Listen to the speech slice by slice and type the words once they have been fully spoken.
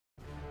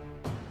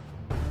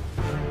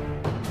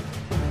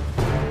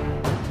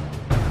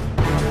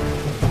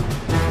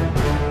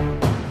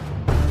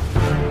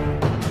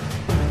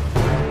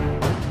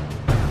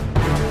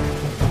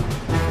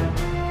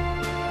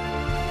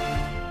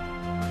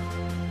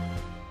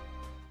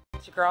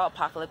your girl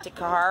Apocalyptic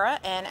Kahara,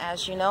 and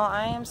as you know,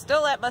 I am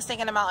still at Mustang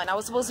in the Mountain. I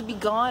was supposed to be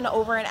gone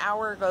over an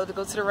hour ago to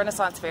go to the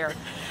Renaissance Fair,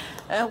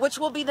 which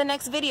will be the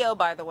next video,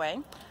 by the way.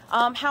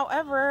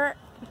 However,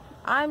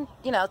 I'm,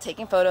 you know,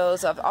 taking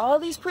photos of all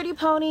these pretty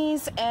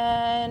ponies,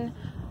 and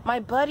my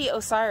buddy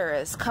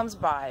Osiris comes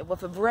by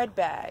with a red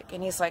bag,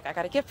 and he's like, I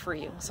got a gift for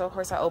you. So of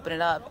course I open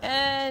it up,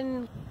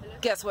 and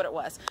guess what it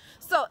was?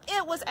 So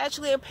it was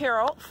actually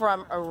apparel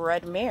from a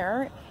Red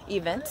Mare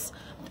events,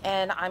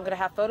 and I'm gonna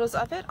have photos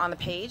of it on the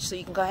page, so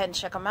you can go ahead and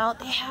check them out.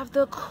 They have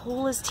the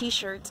coolest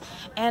t-shirts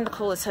and the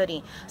coolest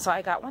hoodie. So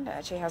I got one that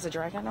actually has a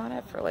dragon on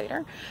it for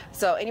later.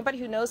 So anybody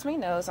who knows me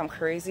knows I'm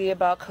crazy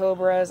about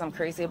Cobras, I'm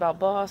crazy about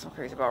Boss, I'm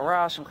crazy about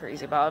Roush, I'm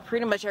crazy about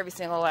pretty much every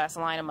single last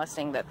line of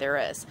Mustang that there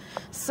is.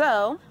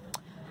 So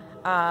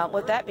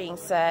with that being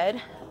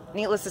said,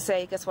 needless to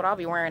say, guess what I'll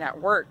be wearing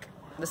at work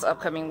this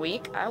upcoming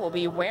week? I will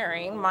be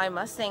wearing my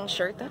Mustang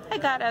shirt that I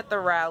got at the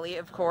rally,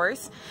 of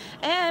course.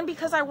 And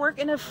because I work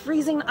in a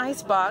freezing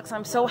ice box,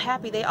 I'm so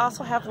happy they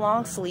also have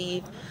long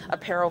sleeve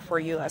apparel for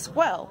you as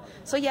well.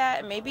 So yeah,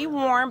 it may be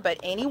warm, but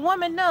any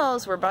woman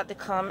knows we're about to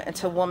come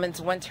into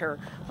woman's winter,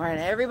 where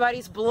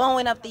everybody's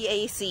blowing up the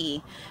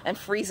AC and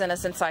freezing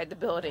us inside the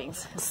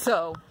buildings.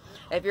 So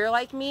if you're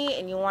like me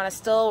and you want to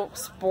still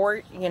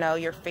sport, you know,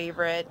 your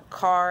favorite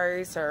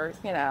cars, or,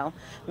 you know,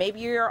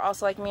 maybe you're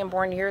also like me and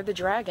born near the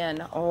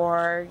dragon,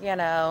 or, you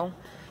know,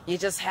 you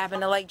just happen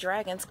to like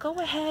dragons, go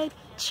ahead,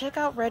 check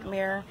out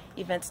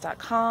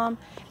redmareevents.com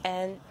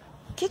and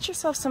get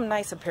yourself some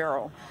nice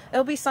apparel.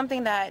 It'll be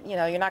something that, you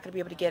know, you're not going to be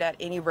able to get at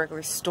any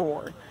regular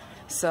store.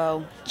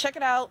 So check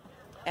it out,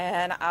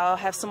 and I'll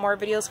have some more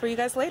videos for you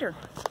guys later.